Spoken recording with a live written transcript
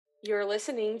You're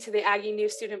listening to the Aggie New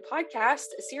Student Podcast,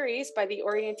 a series by the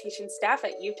orientation staff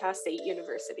at Utah State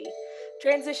University.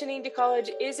 Transitioning to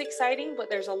college is exciting, but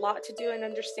there's a lot to do and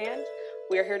understand.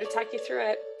 We're here to talk you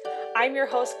through it. I'm your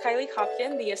host, Kylie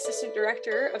Hopkin, the Assistant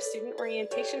Director of Student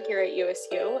Orientation here at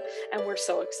USU, and we're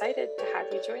so excited to have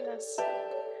you join us.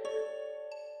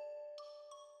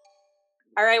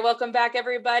 All right, welcome back,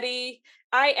 everybody.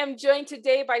 I am joined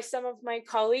today by some of my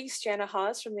colleagues, Jana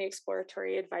Haas from the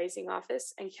Exploratory Advising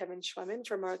Office and Kevin Schwemmen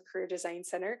from our Career Design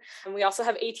Center. And we also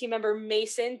have AT member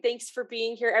Mason. Thanks for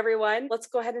being here, everyone. Let's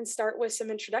go ahead and start with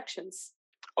some introductions.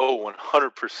 Oh,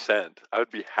 100%. I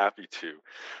would be happy to.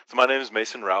 So my name is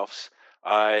Mason Ralphs.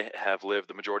 I have lived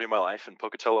the majority of my life in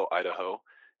Pocatello, Idaho.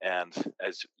 And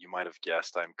as you might have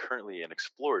guessed, I'm currently an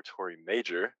exploratory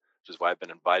major, which is why I've been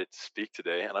invited to speak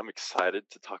today. And I'm excited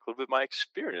to talk a little bit my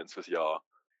experience with y'all.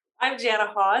 I'm Jana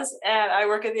Hawes, and I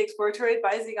work in the Exploratory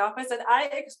Advising Office, and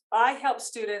I help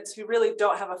students who really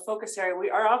don't have a focus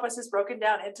area. Our office is broken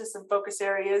down into some focus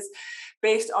areas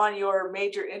based on your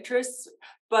major interests,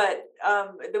 but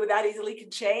that easily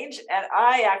can change, and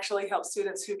I actually help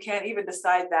students who can't even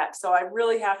decide that. So I'm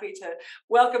really happy to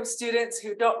welcome students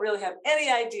who don't really have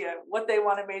any idea what they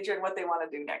want to major and what they want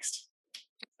to do next.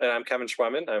 And I'm Kevin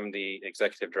Schwemmen. I'm the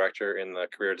Executive Director in the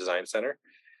Career Design Center.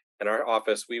 In our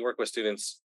office, we work with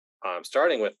students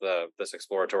starting with this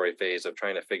exploratory phase of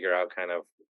trying to figure out kind of,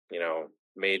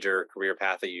 major career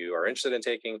path that you are interested in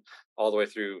taking, all the way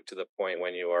through to the point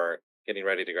when you are getting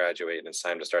ready to graduate and it's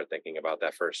time to start thinking about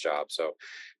that first job. So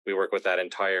we work with that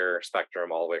entire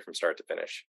spectrum all the way from start to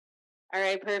finish. All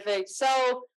right, perfect.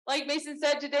 So, like Mason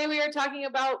said, today we are talking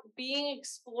about being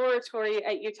exploratory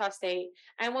at Utah State.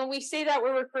 And when we say that,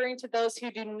 we're referring to those who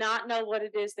do not know what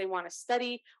it is they want to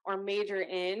study or major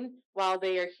in while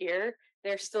they are here.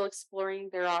 They're still exploring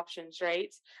their options,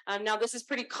 right? Now, this is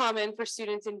pretty common for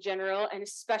students in general, and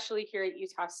especially here at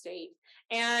Utah State.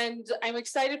 And I'm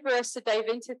excited for us to dive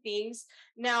into things.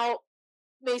 Now,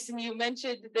 Mason, you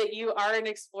mentioned that you are an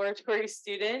exploratory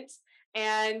student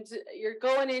and you're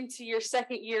going into your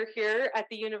second year here at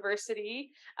the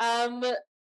university. Tell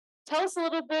us a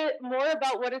little bit more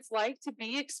about what it's like to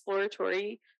be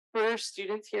exploratory for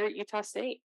students here at Utah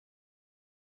State.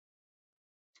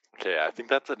 Okay, I think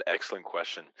that's an excellent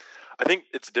question. I think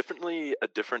it's definitely a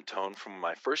different tone from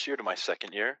my first year to my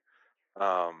second year.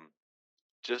 Um,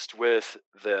 just with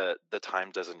the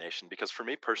time designation, because for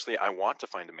me personally, I want to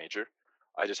find a major.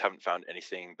 I just haven't found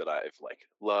anything that I've like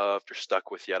loved or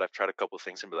stuck with yet. I've tried a couple of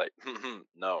things and be like,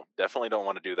 no, definitely don't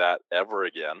want to do that ever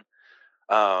again.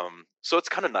 So it's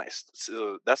kind of nice.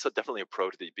 So that's definitely a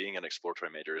pro to being an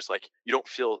exploratory major. Is like you don't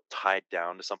feel tied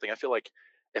down to something. I feel like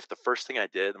if the first thing I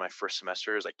did my first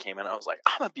semester is I came in, I was like,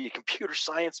 I'm gonna be a computer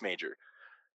science major,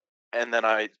 and then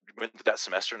I went through that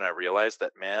semester and I realized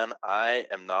that, man, I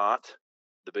am not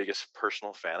the biggest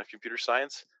personal fan of computer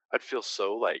science. I'd feel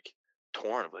so like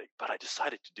torn, like, but I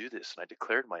decided to do this and I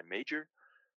declared my major.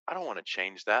 I don't want to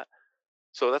change that.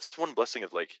 So that's one blessing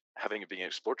of like having it being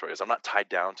exploratory is I'm not tied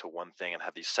down to one thing and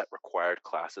have these set required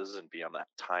classes and be on that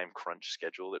time crunch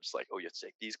schedule. It's like, oh, you have to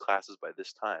take these classes by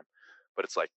this time. But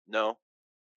it's like, no,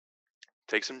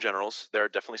 take some generals. There are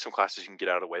definitely some classes you can get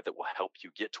out of the way that will help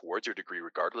you get towards your degree,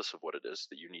 regardless of what it is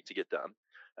that you need to get done.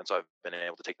 And so I've been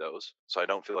able to take those. So I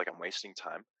don't feel like I'm wasting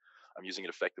time. I'm using it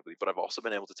effectively. But I've also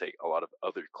been able to take a lot of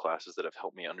other classes that have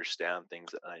helped me understand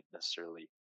things that I necessarily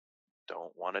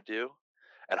don't want to do.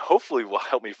 And hopefully will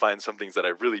help me find some things that I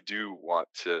really do want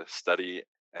to study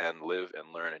and live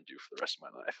and learn and do for the rest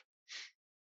of my life.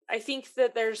 I think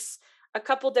that there's a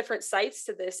couple different sides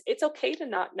to this. It's okay to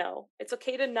not know. It's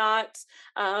okay to not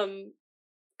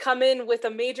come in with a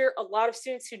major. A lot of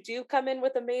students who do come in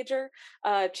with a major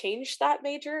change that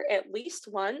major at least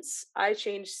once. I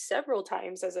changed several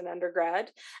times as an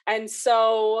undergrad. And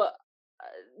so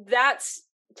that's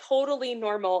totally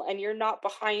normal, and you're not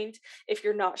behind if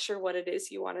you're not sure what it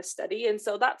is you want to study. And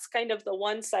so that's kind of the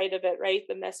one side of it, right?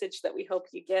 The message that we hope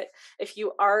you get if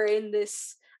you are in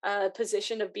this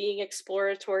position of being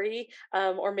exploratory,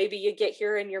 or maybe you get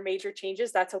here and your major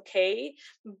changes, that's okay.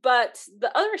 But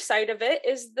the other side of it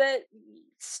is that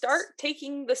start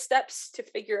taking the steps to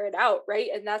figure it out, right?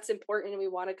 And that's important. We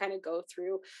want to kind of go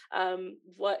through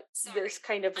what this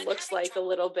kind of looks like a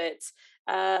little bit.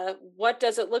 What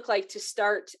does it look like to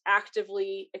start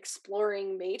actively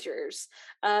exploring majors?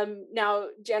 Now,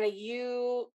 Jenna,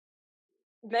 you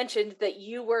mentioned that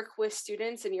you work with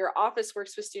students and your office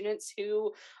works with students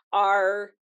who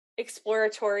are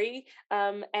exploratory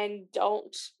and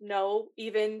don't know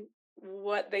even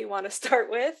what they want to start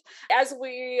with. As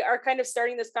we are kind of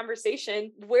starting this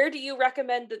conversation, where do you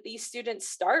recommend that these students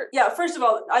start? Yeah, first of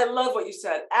all, I love what you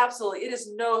said. Absolutely. It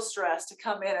is no stress to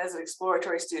come in as an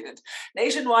exploratory student.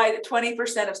 Nationwide,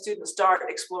 20% of students start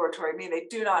exploratory, meaning they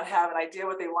do not have an idea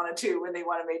what they want to do when they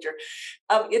want to major.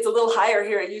 It's a little higher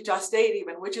here at Utah State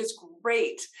even, which is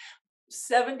great.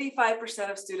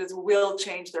 75% of students will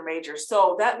change their major.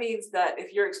 So that means that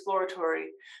if you're exploratory,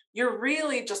 you're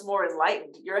really just more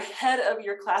enlightened. You're ahead of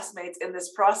your classmates in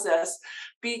this process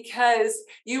because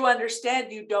you understand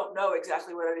you don't know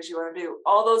exactly what it is you want to do.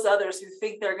 All those others who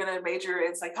think they're going to major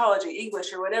in psychology,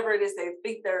 English, or whatever it is they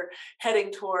think they're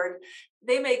heading toward,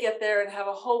 they may get there and have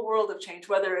a whole world of change,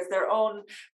 whether it's their own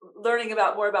learning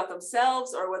about more about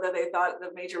themselves or whether they thought the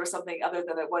major was something other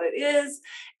than what it is.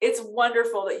 It's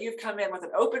wonderful that you've come in with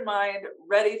an open mind,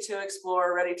 ready to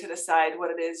explore, ready to decide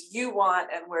what it is you want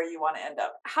and where you want to end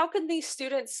up. How can these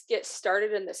students get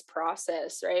started in this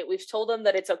process, right? We've told them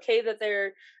that it's okay that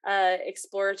they're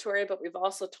exploratory, but we've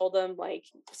also told them, like,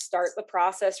 start the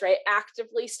process, right?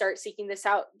 Actively start seeking this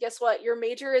out. Guess what? Your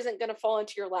major isn't going to fall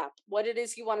into your lap. What it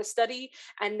is you want to study,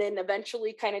 and then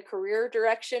eventually kind of career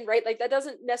direction, right? Like, that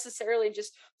doesn't necessarily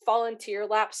just fall into your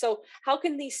lap. So how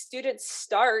can these students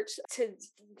start to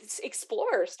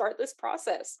start this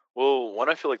process? Well, one,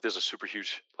 I feel like there's a super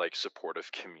huge like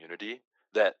supportive community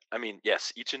that, I mean,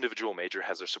 yes, each individual major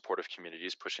has their supportive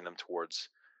communities pushing them towards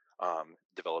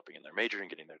developing in their major and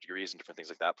getting their degrees and different things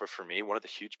like that. But for me, one of the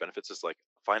huge benefits is like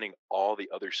finding all the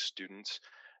other students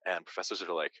and professors that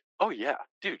are like, oh yeah,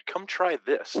 dude, come try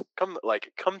this. Come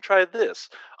try this.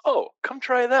 Oh, come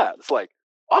try that. It's like,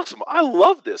 awesome. I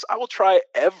love this. I will try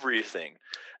everything.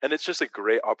 And it's just a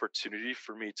great opportunity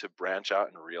for me to branch out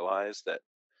and realize that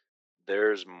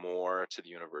there's more to the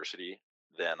university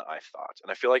than I thought.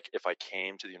 And I feel like if I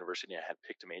came to the university and I had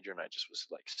picked a major and I just was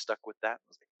like stuck with that, I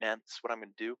was like, man, this is what I'm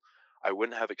going to do, I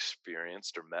wouldn't have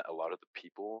experienced or met a lot of the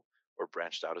people or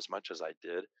branched out as much as I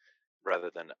did,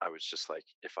 rather than I was just like,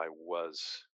 if I was,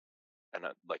 and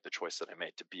like the choice that I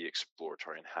made to be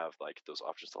exploratory and have like those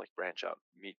options to like branch out,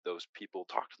 meet those people,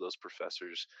 talk to those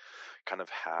professors, kind of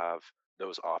have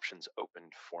those options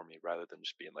opened for me rather than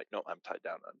just being like, no, I'm tied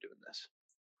down, I'm doing this.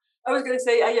 I was going to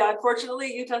say, yeah,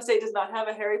 unfortunately, Utah State does not have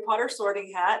a Harry Potter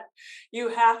sorting hat. You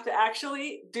have to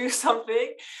actually do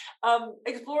something.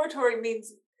 Exploratory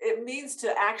means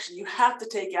to action. You have to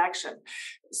take action.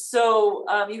 So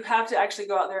you have to actually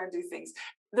go out there and do things.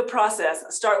 The process,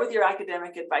 start with your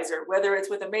academic advisor, whether it's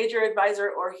with a major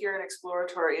advisor or here in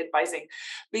exploratory advising,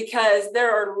 because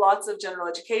there are lots of general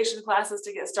education classes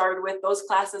to get started with. Those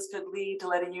classes could lead to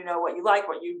letting you know what you like,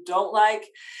 what you don't like.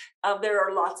 There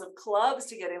are lots of clubs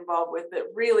to get involved with that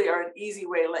really are an easy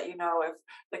way to let you know if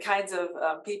the kinds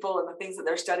of people and the things that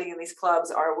they're studying in these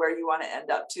clubs are where you want to end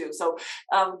up too. So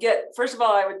first of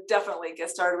all, I would definitely get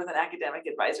started with an academic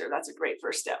advisor. That's a great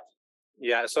first step.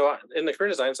 Yeah. So in the Career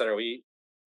Design Center,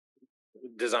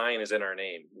 design is in our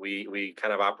name. We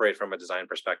kind of operate from a design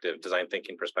perspective, design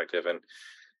thinking perspective. And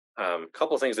a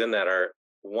couple of things in that are,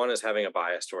 one is having a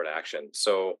bias toward action.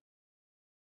 So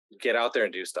get out there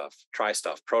and do stuff, try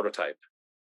stuff, prototype,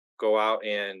 go out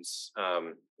and,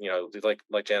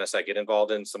 like Jana said, get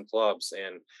involved in some clubs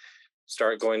and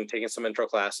start taking some intro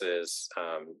classes,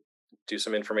 do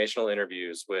some informational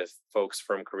interviews with folks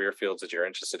from career fields that you're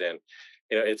interested in.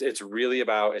 It's really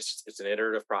about, it's an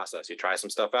iterative process. You try some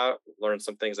stuff out, learn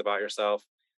some things about yourself.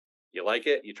 You like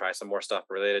it, you try some more stuff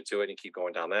related to it and keep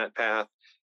going down that path.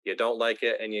 You don't like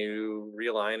it and you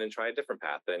realign and try a different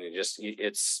path. And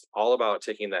it's all about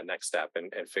taking that next step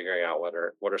and figuring out what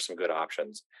are some good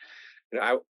options.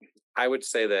 I would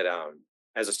say that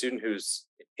as a student who's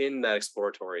in that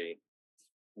exploratory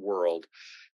world,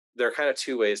 there are kind of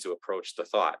two ways to approach the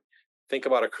thought. Think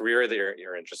about a career that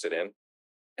you're interested in,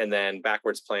 and then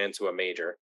backwards plan to a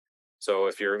major. So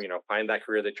if you're, find that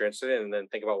career that you're interested in, and then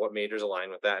think about what majors align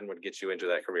with that and would get you into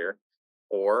that career.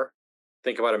 Or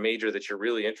think about a major that you're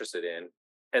really interested in,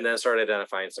 and then start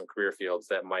identifying some career fields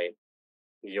that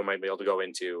you might be able to go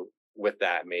into with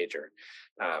that major.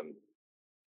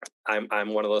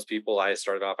 I'm one of those people. I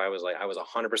started off, I was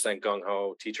 100%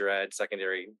 gung-ho teacher ed,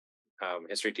 secondary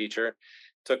history teacher,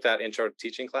 took that intro to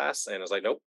teaching class and was like,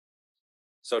 nope.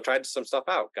 So tried some stuff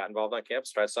out, got involved on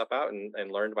campus, tried stuff out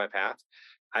and learned my path.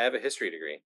 I have a history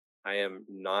degree. I am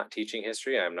not teaching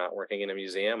history. I'm not working in a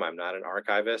museum. I'm not an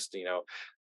archivist,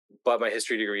 but my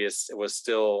history degree was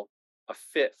still a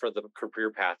fit for the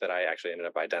career path that I actually ended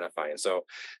up identifying. So,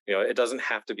 it doesn't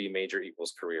have to be major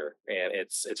equals career. And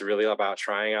it's really about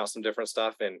trying out some different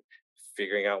stuff and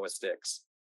figuring out what sticks.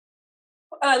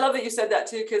 I love that you said that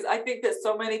too, because I think that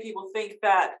so many people think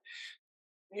that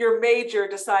your major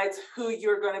decides who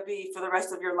you're going to be for the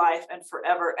rest of your life and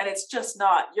forever. And it's just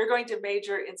not. You're going to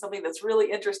major in something that's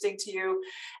really interesting to you.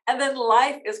 And then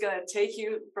life is going to take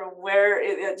you from where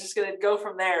it's just going to go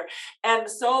from there. And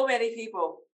so many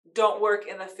people don't work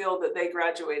in the field that they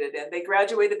graduated in. They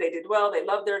graduated, they did well, they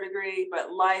loved their degree,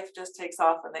 but life just takes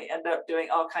off and they end up doing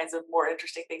all kinds of more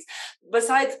interesting things.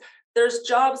 Besides, there's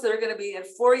jobs that are going to be in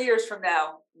 4 years from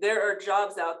now. There are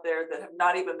jobs out there that have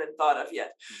not even been thought of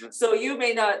yet. Mm-hmm. So you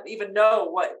may not even know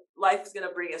what life is going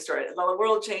to bring in store. The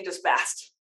world changes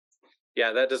fast.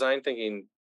 Yeah, that design thinking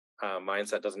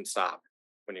mindset doesn't stop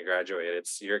when you graduate.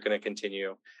 You're going to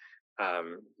continue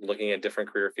looking at different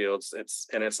career fields.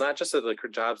 It's not just that the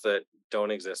jobs that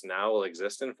don't exist now will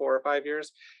exist in 4 or 5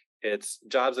 years. It's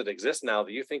jobs that exist now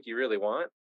that you think you really want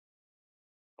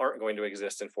aren't going to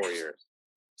exist in 4 years.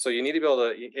 So you need to be able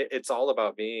to. It's all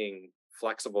about being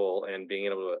flexible and being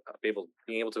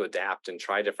able to adapt and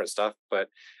try different stuff. But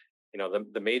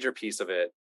the major piece of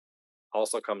it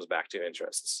also comes back to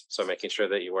interests. So making sure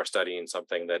that you are studying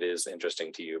something that is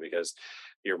interesting to you, because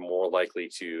you're more likely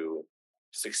to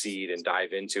succeed and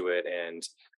dive into it and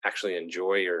actually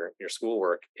enjoy your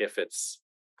schoolwork if it's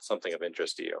something of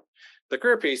interest to you. The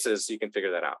career pieces, you can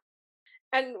figure that out.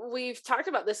 And we've talked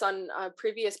about this on a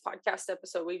previous podcast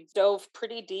episode. We dove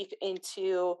pretty deep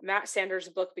into Matt Sanders'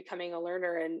 book, Becoming a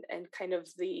Learner, and kind of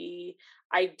the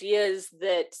ideas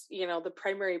that, the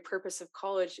primary purpose of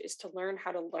college is to learn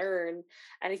how to learn.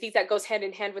 And I think that goes hand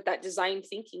in hand with that design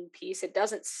thinking piece. It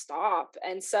doesn't stop.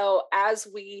 And so as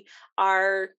we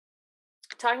are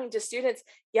talking to students,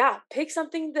 pick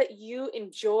something that you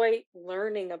enjoy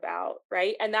learning about,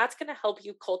 right? And that's going to help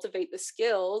you cultivate the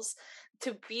skills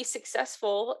to be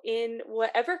successful in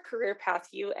whatever career path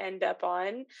you end up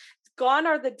on. Gone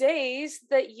are the days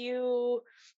that you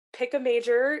pick a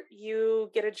major,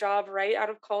 you get a job right out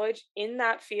of college in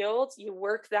that field, you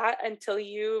work that until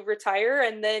you retire,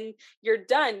 and then you're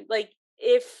done. Like,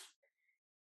 if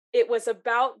it was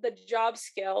about the job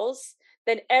skills,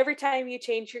 then every time you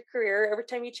change your career, every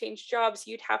time you change jobs,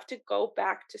 you'd have to go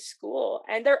back to school.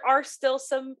 And there are still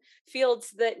some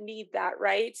fields that need that,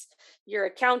 right? Your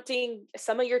accounting,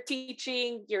 some of your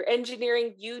teaching, your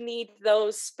engineering, you need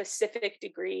those specific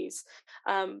degrees.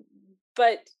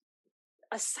 But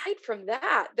aside from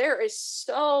that, there is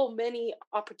so many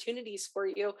opportunities for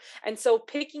you. And so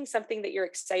picking something that you're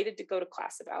excited to go to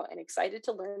class about and excited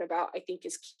to learn about, I think,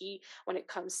 is key when it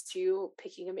comes to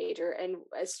picking a major. And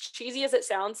as cheesy as it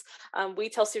sounds, we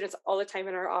tell students all the time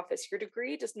in our office, your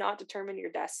degree does not determine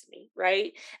your destiny,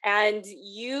 right? And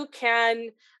you can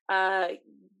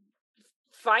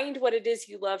find what it is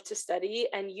you love to study,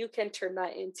 and you can turn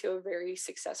that into a very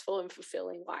successful and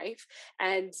fulfilling life.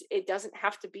 And it doesn't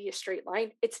have to be a straight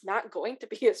line. It's not going to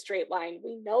be a straight line.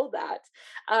 We know that.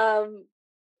 And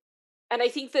I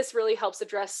think this really helps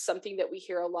address something that we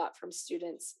hear a lot from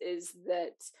students, is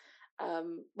that,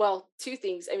 two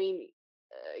things. I mean,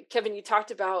 Kevin, you talked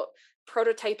about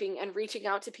prototyping and reaching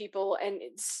out to people and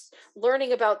it's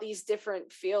learning about these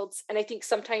different fields. And I think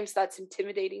sometimes that's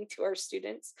intimidating to our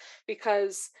students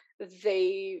because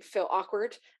they feel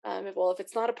awkward. If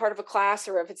it's not a part of a class,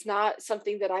 or if it's not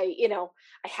something that I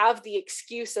have the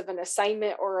excuse of an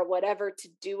assignment or whatever to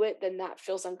do it, then that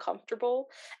feels uncomfortable.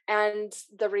 And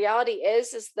the reality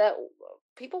is that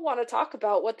people want to talk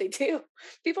about what they do.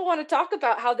 People want to talk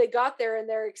about how they got there and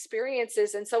their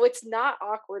experiences. And so it's not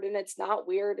awkward and it's not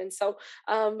weird. And so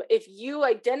if you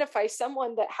identify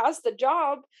someone that has the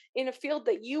job in a field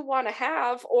that you want to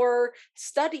have, or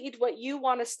studied what you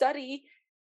want to study,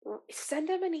 send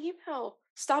them an email,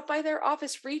 stop by their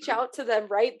office, reach out to them,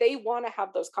 right? They want to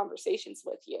have those conversations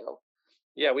with you.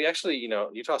 Yeah, we actually,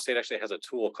 Utah State actually has a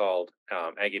tool called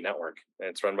Aggie Network, and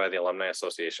it's run by the Alumni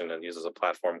Association and uses a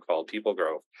platform called People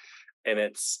Grove. And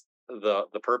it's the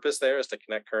purpose there is to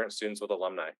connect current students with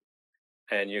alumni.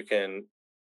 And you can,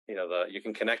 you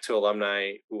can connect to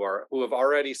alumni who have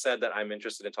already said that I'm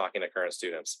interested in talking to current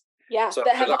students. Yeah, so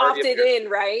that have opted in,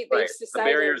 right? Right. The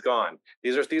barrier's gone.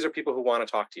 These are people who want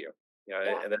to talk to you.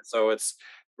 And so it's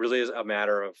really a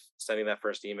matter of sending that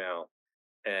first email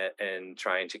and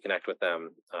trying to connect with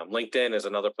them. LinkedIn is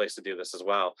another place to do this as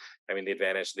well. I mean, the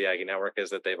advantage of the Aggie Network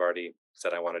is that they've already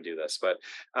said, I want to do this. But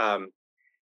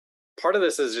part of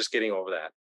this is just getting over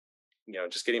that,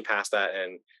 just getting past that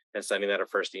and sending that a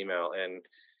first email.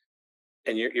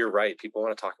 And you're right. People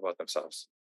want to talk about themselves.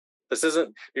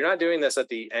 You're not doing this at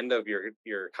the end of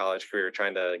your college career,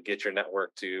 trying to get your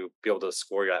network to be able to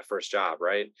score that first job,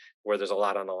 right? Where there's a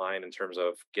lot on the line in terms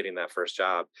of getting that first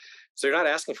job. So you're not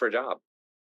asking for a job.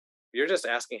 You're just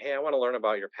asking, hey, I want to learn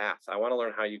about your path. I want to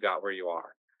learn how you got where you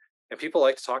are. And people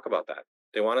like to talk about that.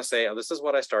 They want to say, oh, this is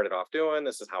what I started off doing.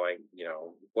 This is how I,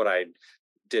 what I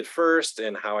did first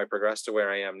and how I progressed to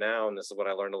where I am now. And this is what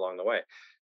I learned along the way.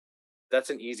 That's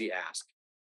an easy ask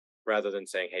rather than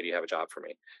saying, hey, do you have a job for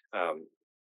me?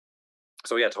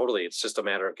 So yeah, totally. It's just a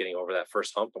matter of getting over that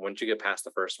first hump. And once you get past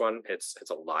the first one, it's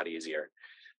a lot easier.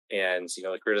 And,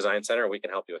 the Career Design Center, we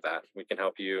can help you with that. We can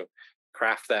help you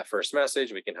craft that first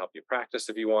message. We can help you practice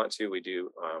if you want to. We do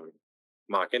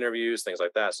mock interviews, things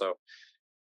like that. So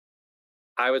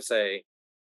I would say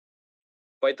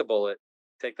bite the bullet,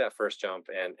 take that first jump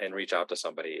and reach out to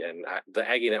somebody. And the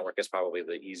Aggie Network is probably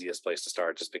the easiest place to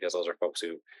start, just because those are folks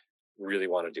who really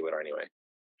want to do it anyway.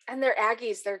 And they're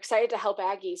Aggies. They're excited to help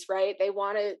Aggies, right? They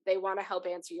want to help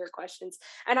answer your questions.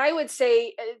 And I would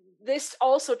say this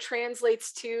also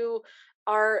translates to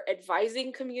our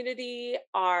advising community,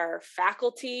 our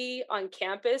faculty on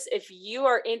campus. If you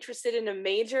are interested in a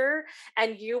major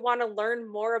and you want to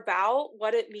learn more about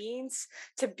what it means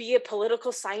to be a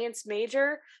political science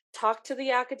major, talk to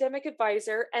the academic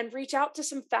advisor and reach out to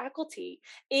some faculty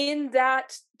in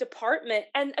that department.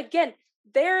 And again,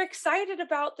 they're excited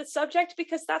about the subject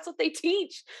because that's what they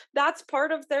teach. That's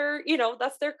part of their,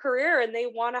 that's their career, and they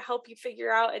want to help you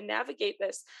figure out and navigate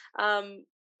this.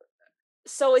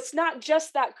 So it's not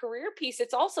just that career piece,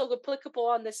 it's also applicable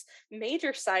on this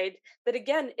major side, that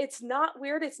again, it's not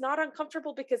weird, it's not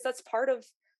uncomfortable, because that's part of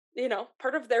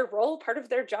their role, part of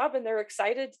their job, and they're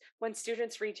excited when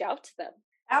students reach out to them.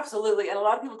 Absolutely. And a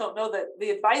lot of people don't know that the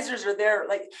advisors are there.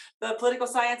 Like, the political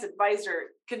science advisor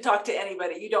can talk to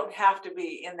anybody. You don't have to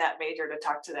be in that major to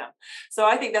talk to them. So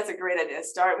I think that's a great idea.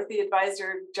 Start with the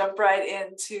advisor, jump right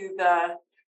into the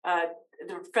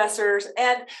professors.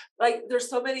 And like, there's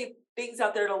so many things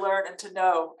out there to learn and to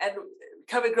know. And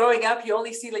growing up, you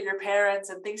only see like your parents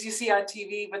and things you see on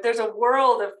TV, but there's a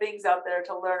world of things out there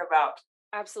to learn about.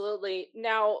 Absolutely.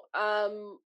 Now,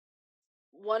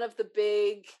 one of the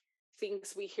big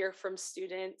things we hear from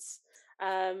students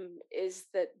is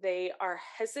that they are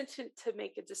hesitant to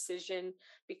make a decision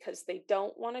because they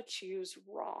don't want to choose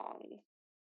wrong,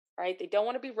 right? They don't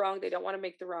want to be wrong. They don't want to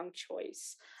make the wrong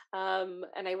choice.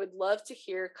 And I would love to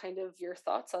hear kind of your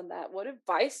thoughts on that. What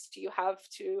advice do you have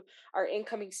to our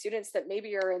incoming students that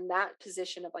maybe are in that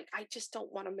position of like, I just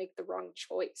don't want to make the wrong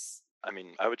choice? I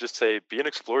mean, I would just say be an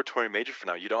exploratory major for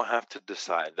now. You don't have to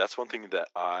decide. That's one thing that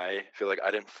I feel like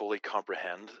I didn't fully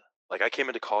comprehend. Like, I came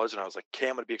into college and I was like, okay,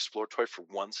 I'm going to be exploratory for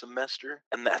one semester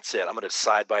and that's it. I'm going to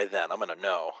decide by then. I'm going to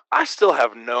know. I still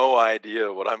have no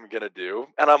idea what I'm going to do.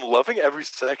 And I'm loving every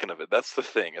second of it. That's the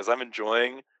thing, is I'm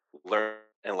enjoying learning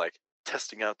and like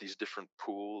testing out these different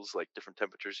pools, like different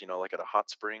temperatures, like at a hot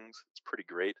springs. It's pretty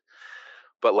great.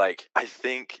 But like, I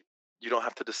think you don't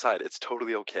have to decide. It's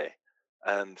totally okay.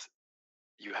 And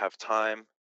you have time.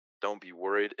 Don't be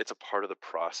worried. It's a part of the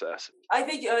process. I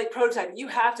think like prototyping, you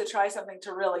have to try something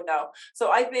to really know.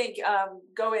 So I think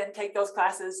go in, take those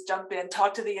classes, jump in,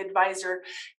 talk to the advisor,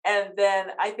 and then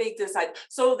I think decide.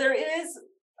 So there is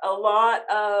a lot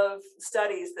of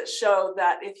studies that show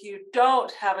that if you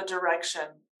don't have a direction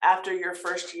after your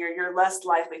first year, you're less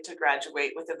likely to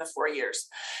graduate within the 4 years.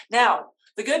 Now,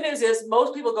 the good news is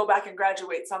most people go back and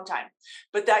graduate sometime,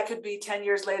 but that could be 10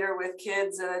 years later with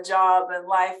kids and a job and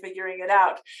life, figuring it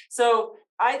out. So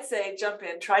I'd say jump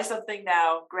in, try something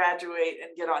now, graduate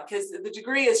and get on, because the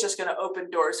degree is just going to open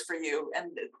doors for you.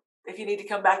 And if you need to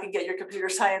come back and get your computer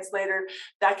science later,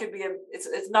 that could be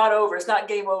it's not over. It's not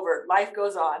game over. Life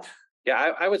goes on.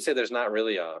 Yeah, I would say there's not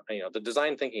really the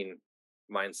design thinking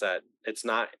mindset. There's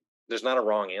not a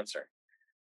wrong answer.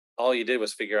 All you did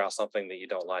was figure out something that you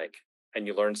don't like, and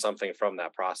you learn something from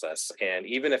that process. And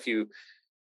even if you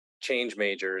change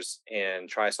majors and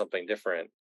try something different,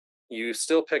 you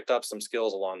still picked up some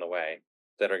skills along the way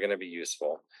that are going to be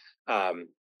useful.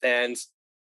 And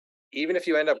even if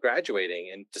you end up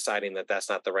graduating and deciding that that's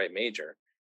not the right major,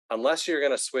 unless you're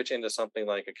going to switch into something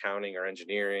like accounting or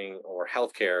engineering or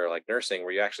healthcare, like nursing,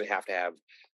 where you actually have to have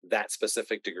that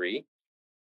specific degree,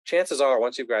 chances are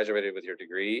once you've graduated with your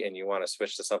degree and you want to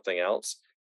switch to something else,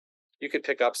 you could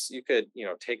take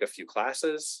a few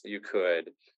classes, you could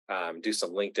do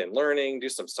some LinkedIn learning, do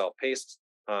some self-paced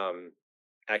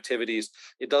activities.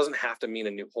 It doesn't have to mean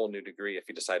a whole new degree if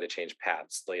you decide to change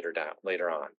paths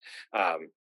later on.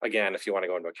 Again, if you want to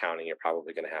go into accounting, you're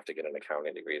probably going to have to get an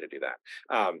accounting degree to do that.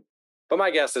 But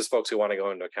my guess is folks who want to go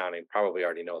into accounting probably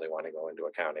already know they want to go into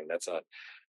accounting.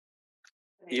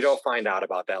 You don't find out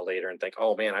about that later and think,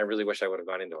 oh man, I really wish I would have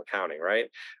gone into accounting, right?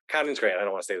 Accounting's great. I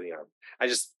don't want to say,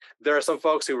 there are some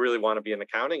folks who really want to be in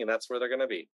accounting and that's where they're going to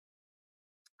be.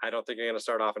 I don't think you're going to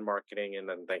start off in marketing and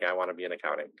then think I want to be in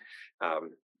accounting.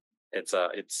 It's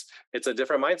a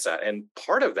different mindset, and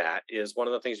part of that is one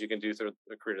of the things you can do through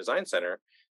the Career Design Center,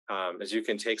 is you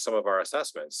can take some of our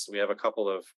assessments. We have a couple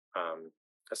of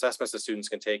assessments that students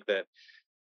can take that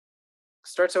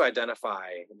start to identify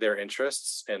their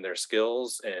interests and their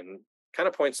skills and kind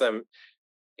of points them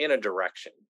in a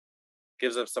direction,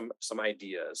 gives them some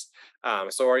ideas.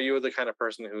 So are you the kind of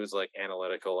person who's like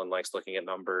analytical and likes looking at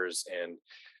numbers,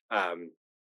 and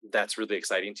that's really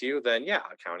exciting to you? Then yeah,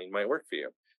 accounting might work for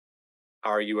you.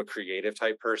 Are you a creative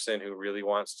type person who really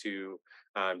wants to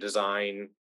design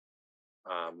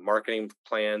marketing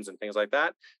plans and things like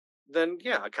that? Then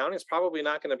yeah, accounting is probably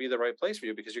not going to be the right place for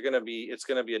you, because it's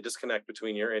going to be a disconnect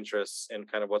between your interests and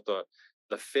kind of what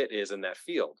the fit is in that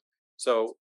field.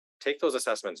 So take those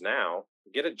assessments now,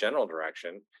 get a general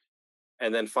direction,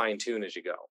 and then fine tune as you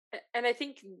go. And I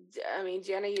think, I mean,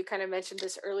 Jana, you kind of mentioned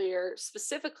this earlier,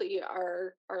 specifically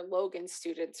our Logan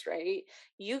students, right?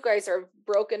 You guys are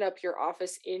broken up your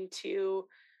office into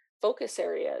focus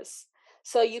areas.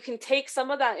 So you can take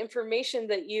some of that information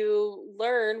that you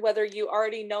learn, whether you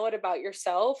already know it about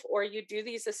yourself or you do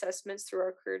these assessments through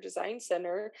our Career Design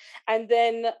Center. And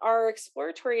then our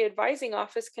exploratory advising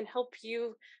office can help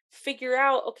you figure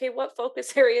out, okay, what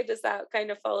focus area does that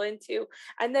kind of fall into?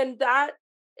 And then that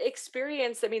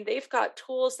experience, I mean, they've got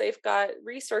tools, they've got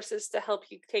resources to help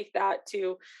you take that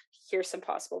to, here's some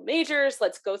possible majors,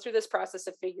 let's go through this process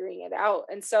of figuring it out.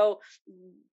 And so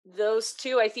those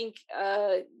two, I think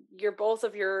both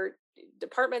of your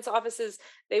departments, offices,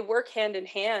 they work hand in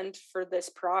hand for this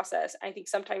process. I think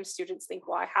sometimes students think,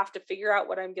 well, I have to figure out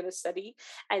what I'm going to study,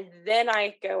 and then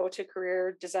I go to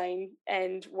career design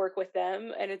and work with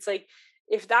them. And it's like,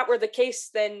 if that were the case,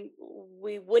 then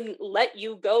we wouldn't let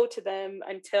you go to them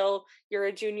until you're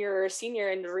a junior or a senior.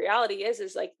 And the reality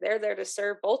is like, they're there to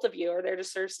serve, both of you are there to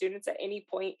serve students at any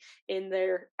point in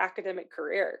their academic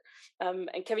career. And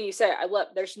Kevin, you said,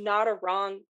 there's not a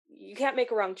wrong, you can't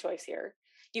make a wrong choice here.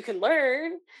 You can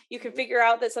learn, you can figure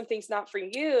out that something's not for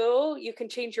you, you can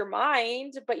change your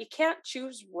mind, but you can't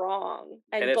choose wrong.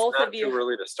 And it's both not of you, too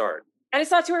early to start. And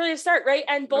it's not too early to start, right?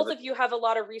 And both of you have a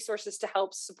lot of resources to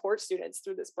help support students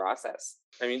through this process.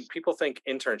 I mean, people think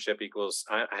internship equals,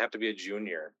 I have to be a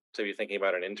junior to be thinking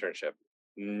about an internship.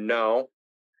 No.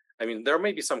 I mean, there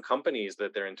may be some companies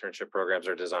that their internship programs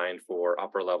are designed for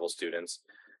upper level students.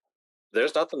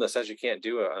 There's nothing that says you can't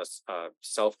do a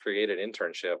self-created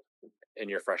internship in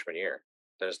your freshman year.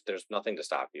 There's nothing to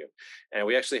stop you. And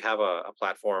we actually have a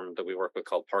platform that we work with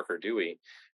called Parker Dewey,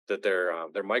 that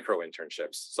they're micro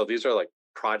internships. So these are like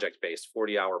project-based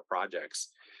 40-hour projects,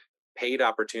 paid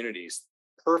opportunities,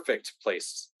 perfect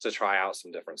place to try out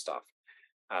some different stuff.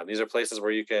 These are places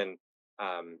where you can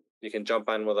jump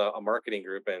on with a marketing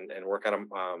group and work on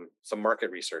some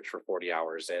market research for 40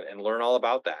 hours and learn all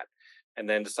about that. And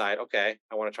then decide, okay,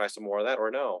 I want to try some more of that,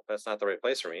 or no, that's not the right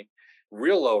place for me.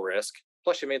 Real low risk,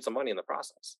 plus you made some money in the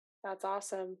process. That's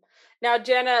awesome. Now,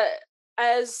 Jana,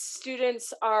 as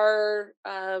students are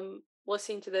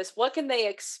listening to this, what can they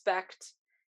expect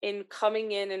in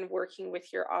coming in and working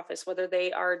with your office, whether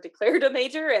they are declared a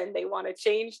major and they want to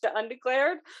change to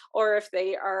undeclared, or if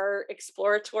they are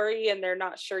exploratory and they're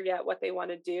not sure yet what they want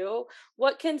to do?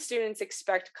 What can students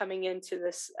expect coming into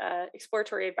this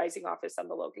exploratory advising office on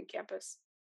the Logan campus?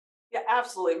 Yeah,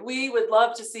 absolutely. We would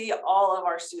love to see all of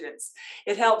our students.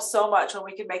 It helps so much when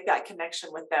we can make that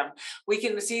connection with them. We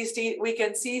can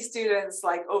see students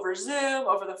like over Zoom,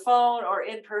 over the phone, or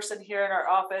in person here in our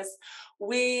office.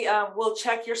 We will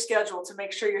check your schedule to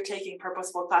make sure you're taking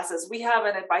purposeful classes. We have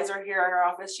an advisor here in our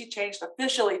office. She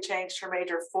officially changed her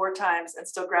major 4 times and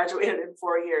still graduated in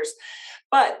 4 years.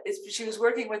 But she was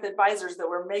working with advisors that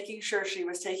were making sure she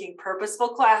was taking purposeful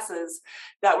classes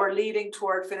that were leading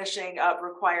toward finishing up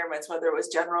requirements, whether it was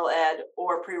general ed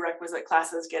or prerequisite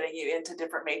classes getting you into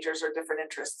different majors or different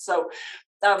interests. So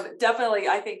definitely,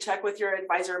 I think check with your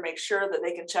advisor, make sure that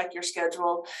they can check your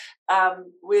schedule.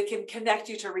 We can connect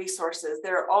you to resources.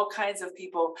 There are all kinds of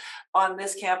people on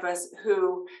this campus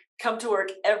who come to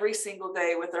work every single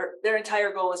day with their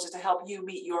entire goal is just to help you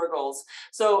meet your goals.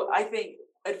 So I think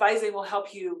advising will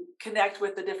help you connect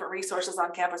with the different resources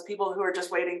on campus, people who are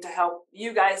just waiting to help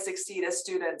you guys succeed as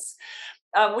students.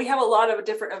 We have a lot of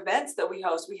different events that we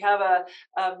host. We have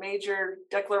a major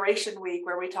declaration week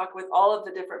where we talk with all of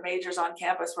the different majors on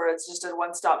campus, where it's just a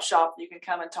one-stop shop. You can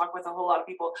come and talk with a whole lot of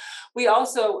people. We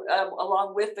also,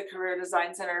 along with the Career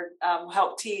Design Center,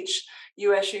 help teach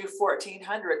USU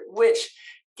 1400, which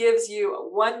gives you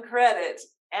 1 credit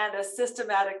and a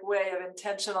systematic way of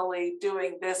intentionally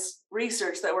doing this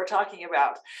research that we're talking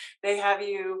about. They have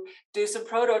you do some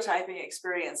prototyping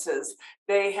experiences.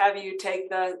 They have you take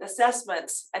the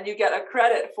assessments and you get a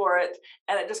credit for it.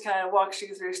 And it just kind of walks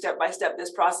you through step by step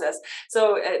this process.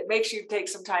 So it makes you take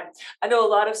some time. I know a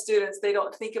lot of students, they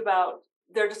don't think about,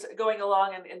 they're just going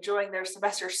along and enjoying their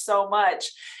semester so much,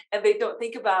 and they don't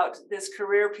think about this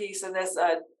career piece and this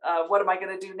what am I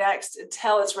going to do next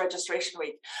until it's registration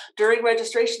week. During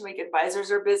registration week,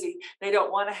 advisors are busy. They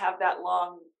don't want to have that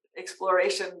long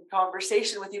exploration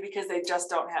conversation with you because they just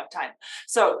don't have time.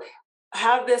 So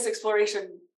have this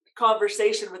exploration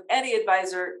conversation with any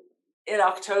advisor in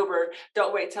October.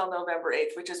 Don't wait till November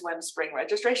 8th, which is when spring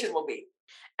registration will be.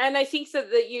 And I think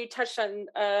that you touched on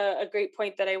a great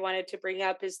point that I wanted to bring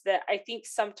up, is that I think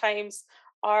sometimes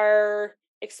our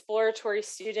exploratory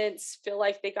students feel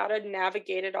like they got to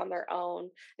navigate it on their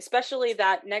own, especially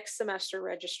that next semester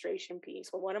registration piece.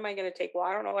 Well, what am I going to take? Well,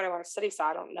 I don't know what I want to study, so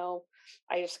I don't know.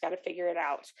 I just got to figure it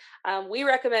out. We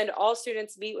recommend all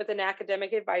students meet with an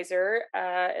academic advisor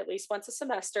at least once a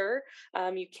semester.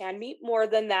 You can meet more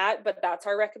than that, but that's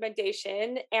our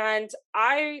recommendation. And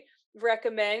I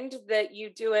recommend that you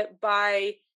do it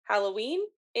by Halloween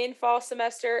in fall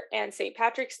semester and St.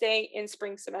 Patrick's Day in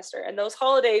spring semester. And those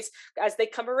holidays, as they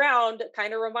come around,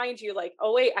 kind of remind you like,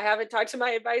 oh, wait, I haven't talked to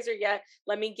my advisor yet.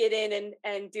 Let me get in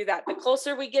and do that. The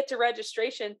closer we get to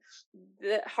registration,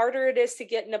 the harder it is to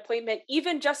get an appointment,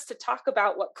 even just to talk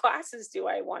about what classes do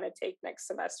I want to take next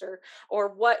semester, or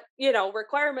what,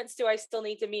 requirements do I still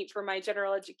need to meet for my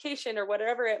general education, or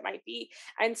whatever it might be.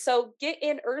 And so get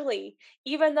in early,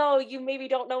 even though you maybe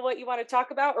don't know what you want to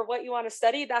talk about or what you want to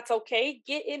study. That's okay.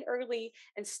 Get in early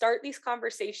and start these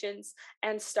conversations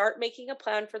and start making a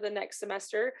plan for the next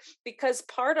semester, because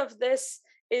part of this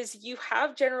is you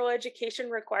have general education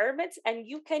requirements and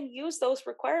you can use those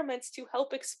requirements to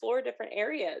help explore different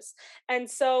areas. And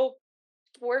so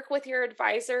work with your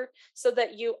advisor so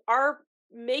that you are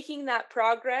making that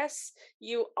progress.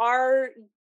 You are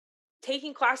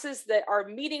taking classes that are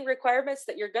meeting requirements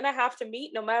that you're going to have to meet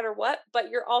no matter what,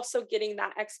 but you're also getting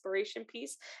that exploration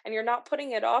piece, and you're not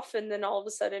putting it off and then all of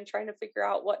a sudden trying to figure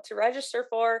out what to register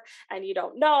for and you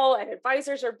don't know, and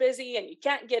advisors are busy and you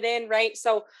can't get in, right?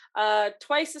 So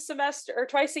twice a semester or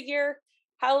twice a year,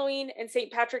 Halloween and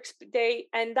St. Patrick's Day.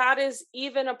 And that is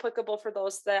even applicable for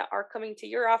those that are coming to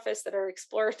your office that are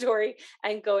exploratory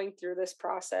and going through this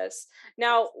process.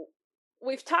 Now,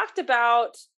 we've talked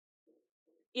about,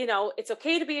 it's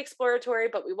okay to be exploratory,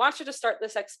 but we want you to start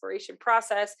this exploration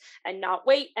process and not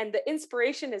wait. And the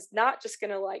inspiration is not just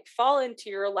going to like fall into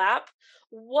your lap.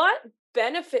 What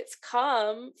benefits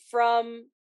come from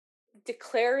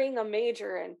declaring a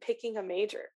major and picking a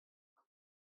major?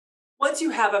 Once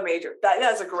you have a major,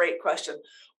 that's a great question.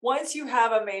 Once you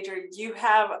have a major, you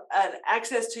have an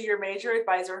access to your major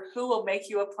advisor who will make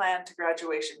you a plan to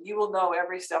graduation. You will know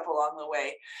every step along the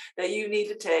way that you need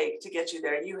to take to get you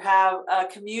there. You have a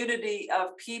community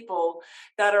of people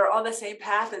that are on the same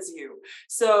path as you.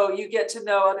 So you get to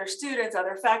know other students,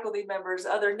 other faculty members,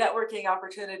 other networking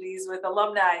opportunities with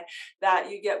alumni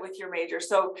that you get with your major.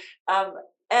 So,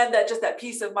 and that just that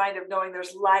peace of mind of knowing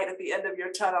there's light at the end of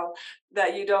your tunnel,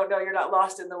 that you don't know you're not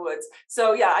lost in the woods.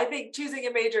 So yeah, I think choosing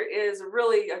a major is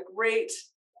really a great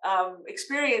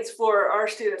experience for our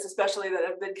students, especially that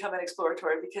have been coming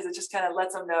exploratory, because it just kind of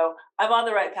lets them know I'm on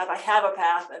the right path. I have a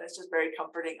path, and it's just very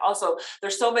comforting. Also,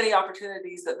 there's so many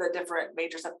opportunities that the different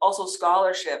majors have. Also,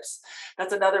 scholarships.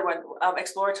 That's another one.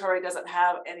 Exploratory doesn't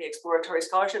have any exploratory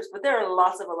scholarships, but there are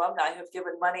lots of alumni who have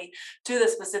given money to the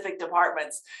specific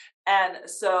departments. And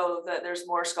so there's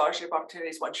more scholarship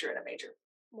opportunities once you're in a major.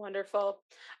 Wonderful.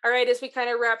 All right, as we kind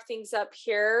of wrap things up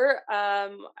here,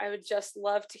 I would just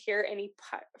love to hear any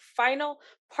final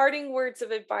parting words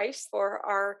of advice for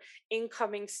our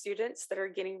incoming students that are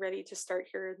getting ready to start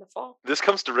here in the fall. This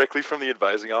comes directly from the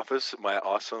advising office. My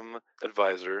awesome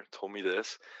advisor told me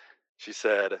this. She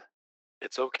said,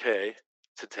 it's okay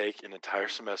to take an entire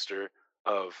semester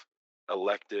of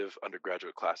elective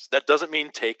undergraduate classes. That doesn't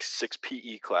mean take 6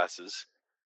 PE classes,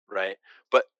 right?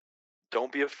 But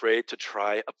don't be afraid to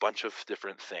try a bunch of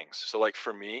different things. So like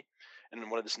for me, in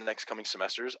one of this next coming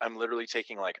semesters, I'm literally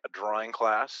taking like a drawing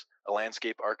class, a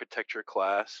landscape architecture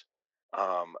class,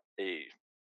 a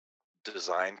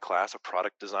design class, a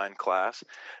product design class.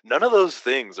 None of those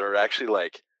things are actually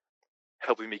like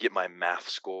helping me get my math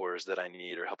scores that I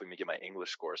need or helping me get my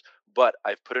English scores. But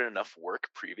I've put in enough work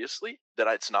previously that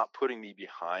it's not putting me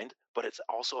behind, but it's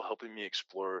also helping me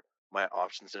explore my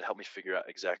options and help me figure out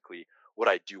exactly what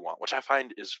I do want, which I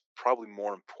find is probably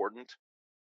more important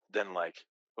than like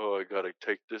oh, I gotta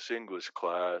take this English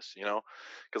class,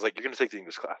 because like you're gonna take the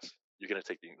English class, you're gonna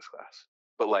take the English class,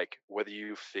 but like whether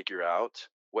you figure out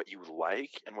what you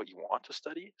like and what you want to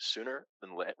study sooner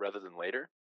than rather than later,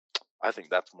 I think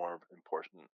that's more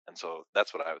important. And so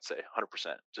that's what I would say,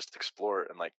 100%. Just explore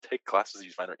and like take classes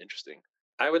you find are interesting.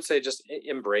 I would say just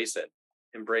embrace it.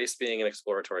 Embrace being an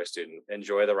exploratory student.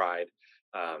 Enjoy the ride.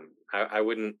 I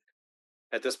wouldn't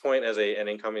at this point as an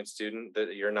incoming student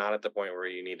that you're not at the point where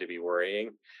you need to be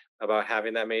worrying about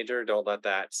having that major. Don't let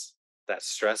that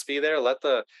stress be there. Let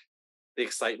the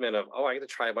excitement of, oh, I get to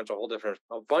try a bunch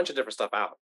of different stuff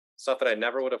out, stuff that I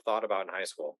never would have thought about in high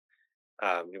school.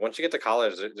 Once you get to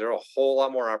college, there are a whole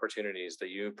lot more opportunities that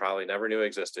you probably never knew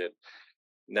existed.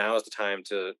 Now is the time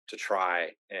to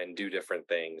try and do different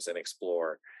things and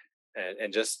explore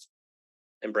and just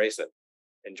embrace it.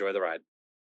 Enjoy the ride.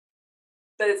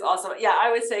 That is awesome. Yeah, I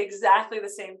would say exactly the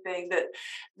same thing, that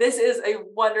this is a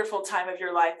wonderful time of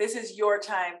your life. This is your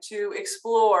time to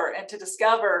explore and to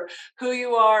discover who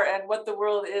you are and what the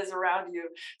world is around you.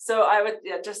 So I would,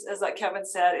 yeah, just as like Kevin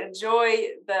said, enjoy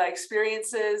the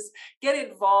experiences, get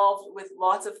involved with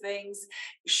lots of things.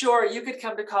 Sure, you could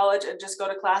come to college and just go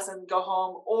to class and go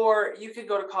home, or you could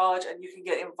go to college and you can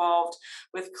get involved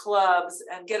with clubs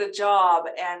and get a job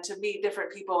and to meet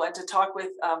different people and to talk with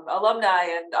alumni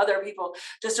and other people,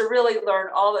 just to really learn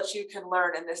all that you can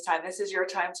learn in this time. This is your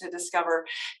time to discover.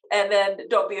 And then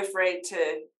don't be afraid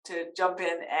to jump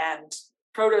in and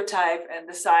prototype and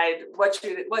decide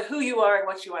who you are and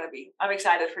what you want to be. I'm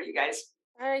excited for you guys.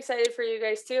 I'm excited for you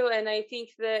guys too. And I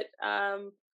think that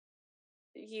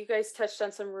you guys touched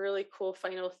on some really cool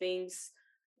final things.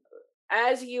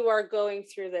 As you are going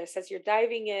through this, as you're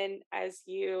diving in, as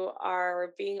you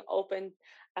are being open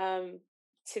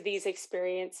to these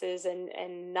experiences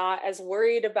and not as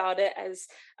worried about it as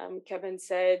Kevin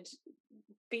said,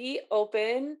 be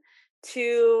open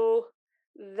to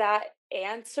that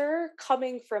answer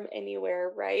coming from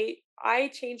anywhere, right? I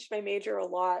changed my major a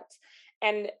lot.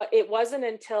 And it wasn't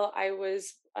until I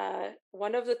was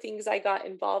one of the things I got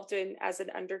involved in as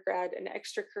an undergrad, an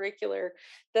extracurricular,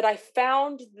 that I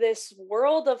found this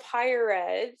world of higher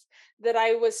ed that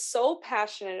I was so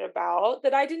passionate about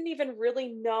that I didn't even really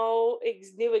knew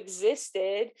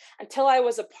existed until I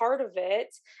was a part of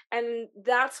it. And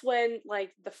that's when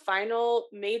like the final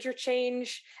major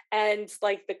change and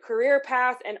like the career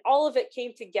path and all of it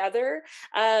came together.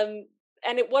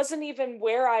 And it wasn't even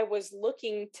where I was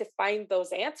looking to find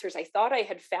those answers. I thought I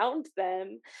had found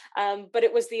them, but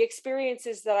it was the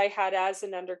experiences that I had as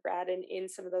an undergrad and in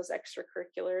some of those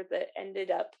extracurricular that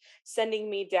ended up sending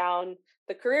me down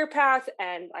the career path.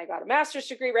 And I got a master's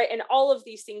degree, right? And all of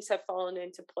these things have fallen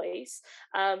into place.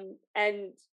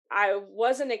 And I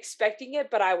wasn't expecting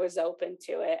it, but I was open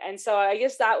to it. And so I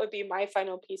guess that would be my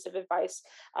final piece of advice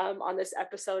on this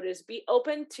episode is be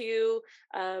open to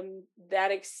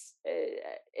that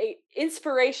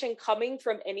inspiration coming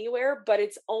from anywhere, but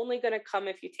it's only going to come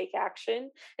if you take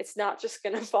action. It's not just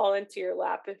going to fall into your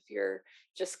lap if you're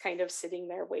just kind of sitting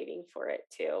there waiting for it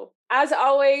to. As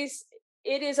always,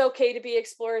 it is okay to be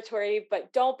exploratory,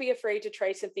 but don't be afraid to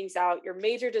try some things out. Your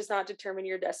major does not determine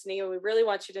your destiny. And we really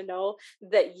want you to know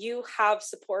that you have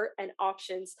support and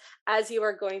options as you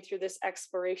are going through this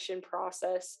exploration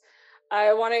process.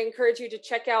 I want to encourage you to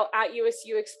check out at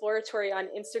USU Exploratory on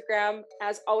Instagram.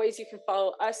 As always, you can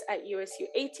follow us at USU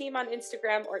A-Team on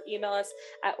Instagram or email us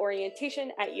at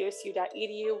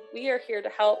orientation@usu.edu. We are here to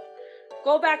help.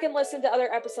 Go back and listen to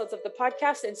other episodes of the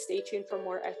podcast and stay tuned for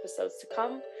more episodes to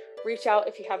come. Reach out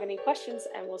if you have any questions,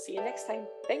 and we'll see you next time.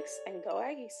 Thanks, and go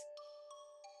Aggies.